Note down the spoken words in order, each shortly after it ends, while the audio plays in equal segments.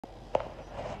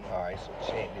Alright, so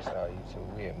check this out,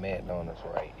 YouTube. We at McDonald's,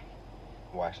 right?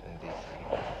 Washington, D.C.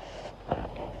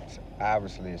 So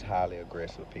obviously, it's highly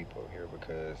aggressive people here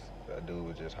because a dude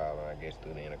was just hollering, I guess,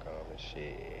 through the intercom and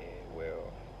shit.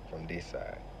 Well, from this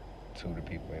side to the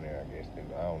people in there, I guess.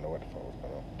 I don't know what the fuck was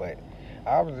going on. But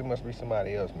obviously, it must be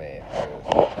somebody else mad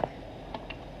because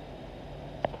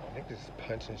niggas is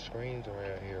punching screens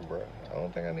around here, bro. I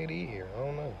don't think I need to eat here. I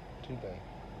don't know. What you think?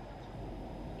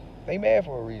 They mad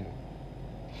for a reason.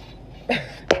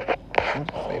 I'm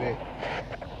just say that.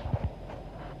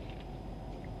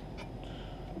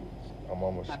 I'm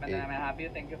almost scared. Can I help you?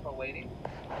 Thank you for waiting.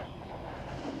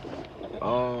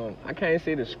 I can't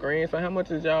see the screen. So how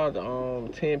much is y'all's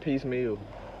 10-piece meal?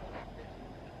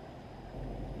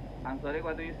 I'm sorry,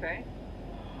 what do you say?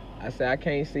 I said I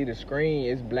can't see the screen.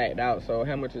 It's blacked out. So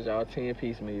how much is y'all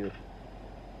 10-piece meal?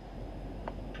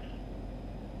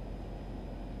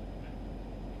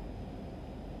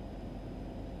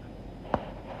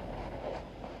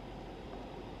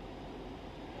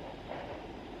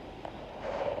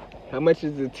 How much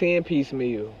is the 10-piece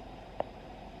meal?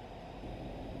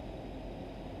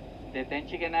 The 10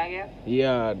 chicken nuggets?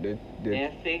 Yeah,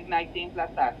 It's $6.19 plus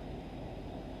tax.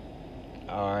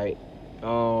 All right.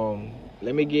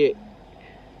 Let me get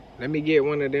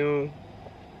one of them.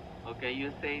 Okay,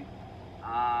 you say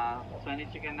 20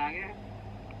 chicken nuggets?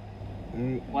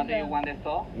 Mm, What do you want the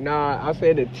sauce? Nah, I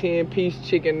said the 10-piece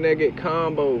chicken nugget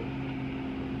combo.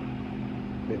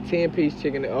 The 10-piece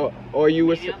chicken, or you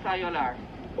was, Medium size or large?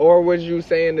 or was you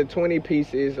saying the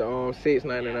 20-piece is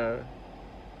 $6.99?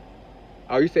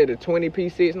 Oh, you said the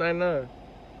 20-piece $6.99?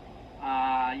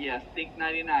 Yes,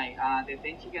 $6.99. The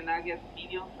 10 chicken nuggets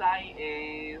medium size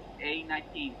is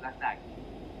 $8.19 plus tax.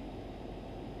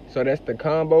 So that's the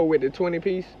combo with the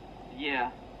 20-piece?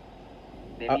 Yeah.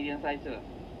 The medium size too.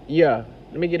 Yeah.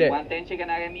 Let me get You that. want 10 chicken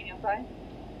nugget medium size?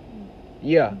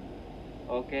 Yeah.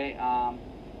 Okay.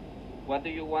 What do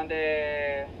you want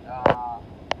the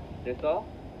sauce?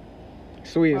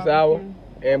 Sweet and sour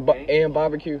and Okay. and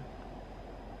barbecue.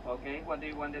 Okay. What do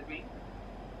you want the drink?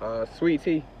 Sweet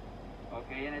tea.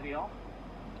 Okay. Anything else?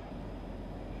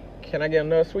 Can I get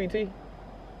another sweet tea?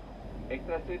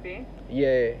 Extra sweet tea?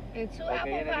 Yeah. And 2 Okay,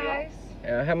 apple anything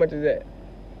pies. How much is that?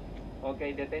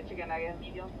 Okay, the 10 chicken nuggets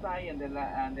medium size and the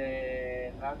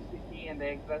large sweet tea and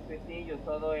the extra sweet tea, your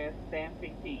total is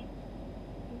 $10.15.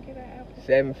 Get an apple.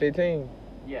 $7.15.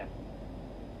 Yes.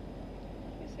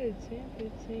 You said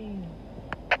 10-15.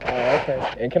 Oh, okay.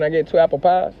 And can I get 2 apple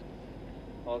pies?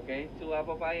 Okay, 2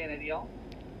 apple pie and anything else?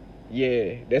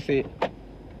 Yeah, that's it.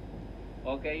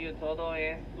 Okay, your total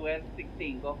is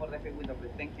 $12.16. Go for the pick window,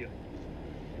 please. Thank you.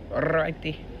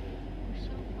 Alrighty. You're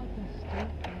so fucking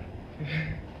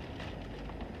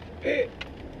stupid.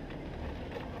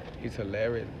 He's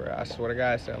hilarious, bro. I swear to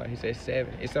God, it sounded like he said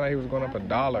 7. It sounded like he was going up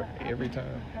 $1 every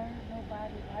time. Heard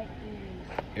nobody like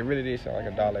this. It really did sound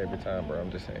like $1 every time, bro.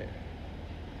 I'm just saying.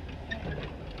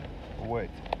 What?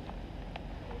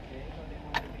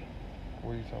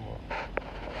 What are you talking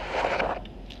about?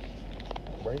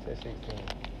 Bro, he said 16.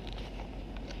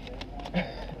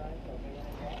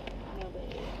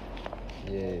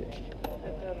 Yeah.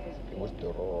 What's the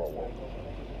raw one?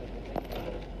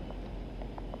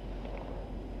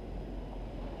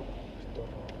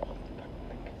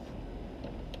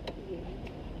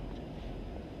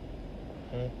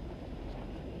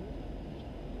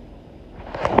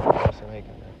 So they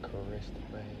can caress the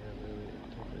man a little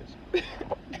bit.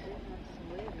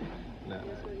 Nah.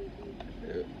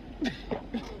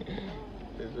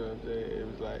 That's what I'm saying. It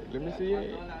was like, let me see it.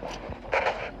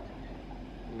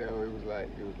 No, it was like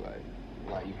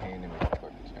you handing me the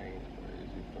fucking change, bro.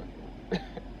 Is you fucking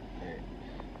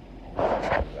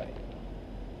like,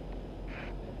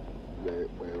 but it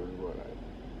was more like,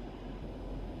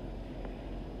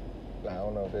 I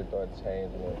don't know if they thought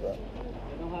change was, bro. You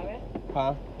don't have it?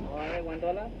 Huh? All right, $1?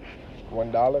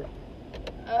 $1?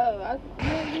 Oh, I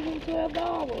can't give him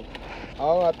 $12.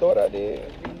 Oh, I thought I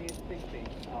did. You need 16.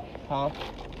 Oh. Huh?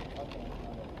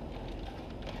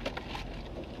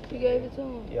 You gave it to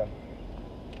him? Yeah.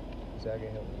 So I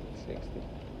gave him 60.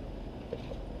 50.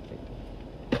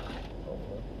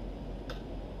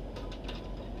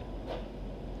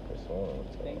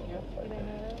 Thank you.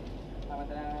 Have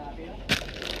a rápido.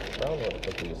 I don't know what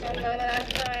the fuck he was saying.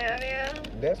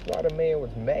 That's why the man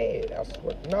was mad. I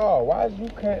swear. No, why is you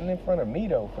cutting in front of me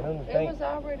though? For them to It think. was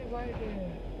already right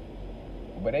there.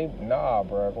 But they, nah,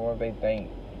 bro. Once they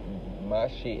think my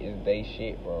shit is they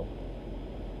shit, bro.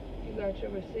 You got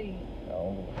your receipt. I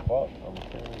don't give a fuck. I'm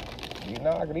serious. These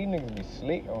niggas be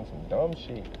slick on some dumb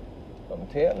shit. I'm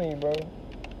telling you, bro.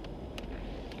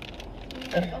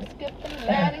 Don't skip the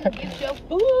line and get your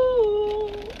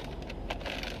food.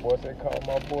 Boy said call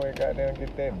my boy and got down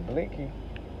get that blicky.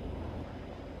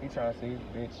 He trying to see his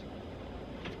bitch.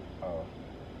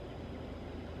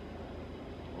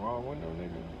 Wrong window,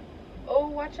 nigga. Oh,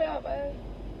 watch out, babe.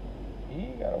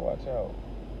 He gotta watch out.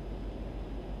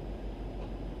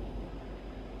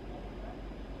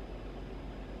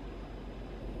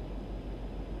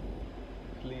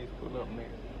 Please pull up next.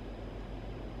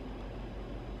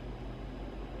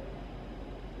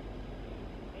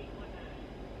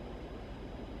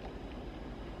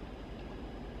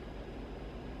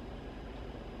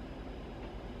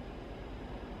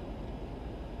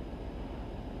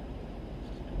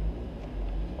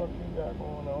 What you got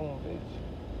going on, bitch?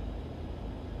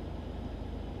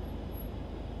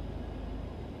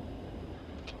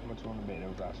 How much you on the bed? That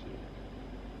was our shit.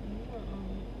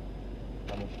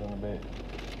 How much you on the bed?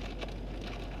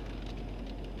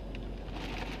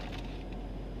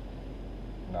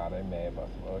 Nah, they mad about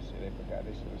some other shit. They forgot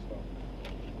this shit or something.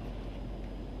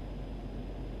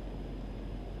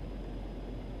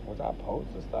 Was I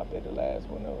supposed to stop at the last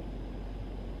one though?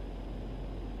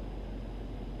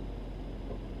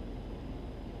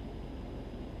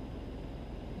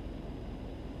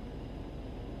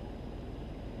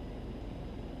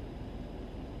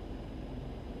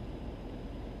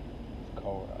 It's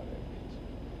cold out there, bitch.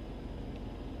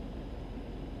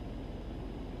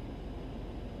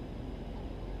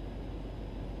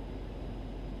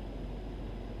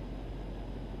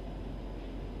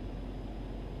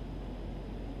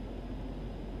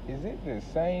 Is it the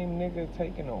same nigga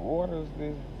taking the orders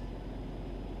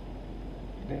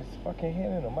that's fucking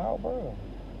handing them out, bro?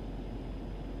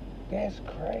 That's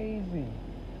crazy.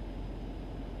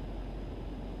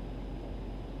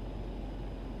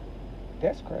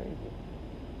 That's crazy.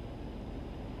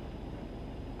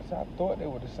 Cause I thought they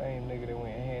were the same nigga that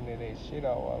went and handed that shit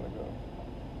out a while ago.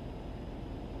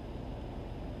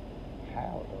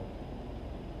 How though?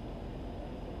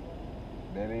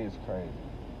 That is crazy.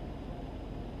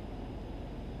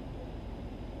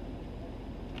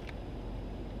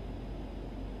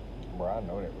 Bro, I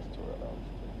know that was $12.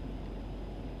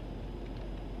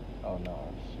 Oh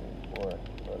no, shit, boy.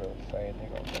 But the same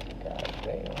nigga, I'm thinking, god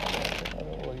damn,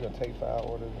 what, you gonna take 5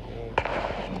 orders again?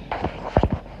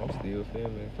 I'm still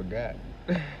filming, forgot.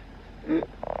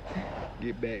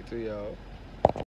 Get back to y'all.